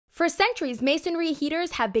For centuries, masonry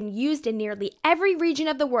heaters have been used in nearly every region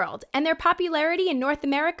of the world, and their popularity in North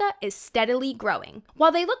America is steadily growing.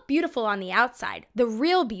 While they look beautiful on the outside, the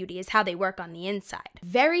real beauty is how they work on the inside.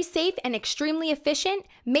 Very safe and extremely efficient,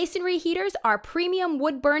 masonry heaters are premium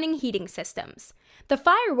wood-burning heating systems. The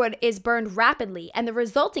firewood is burned rapidly, and the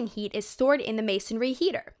resulting heat is stored in the masonry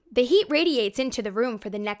heater. The heat radiates into the room for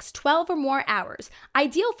the next 12 or more hours,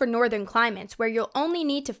 ideal for northern climates where you'll only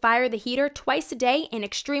need to fire the heater twice a day in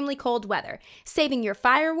extremely cold weather, saving your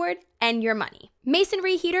firewood and your money.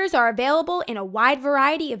 Masonry heaters are available in a wide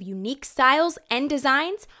variety of unique styles and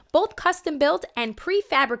designs, both custom built and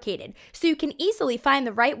prefabricated, so you can easily find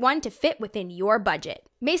the right one to fit within your budget.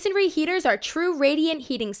 Masonry heaters are true radiant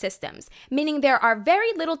heating systems, meaning there are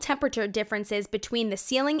very little temperature differences between the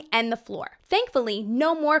ceiling and the floor. Thankfully,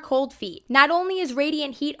 no more cold feet. Not only is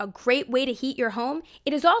radiant heat a great way to heat your home,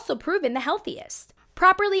 it is also proven the healthiest.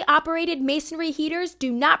 Properly operated masonry heaters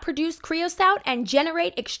do not produce creosote and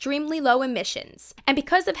generate extremely low emissions. And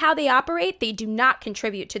because of how they operate, they do not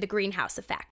contribute to the greenhouse effect.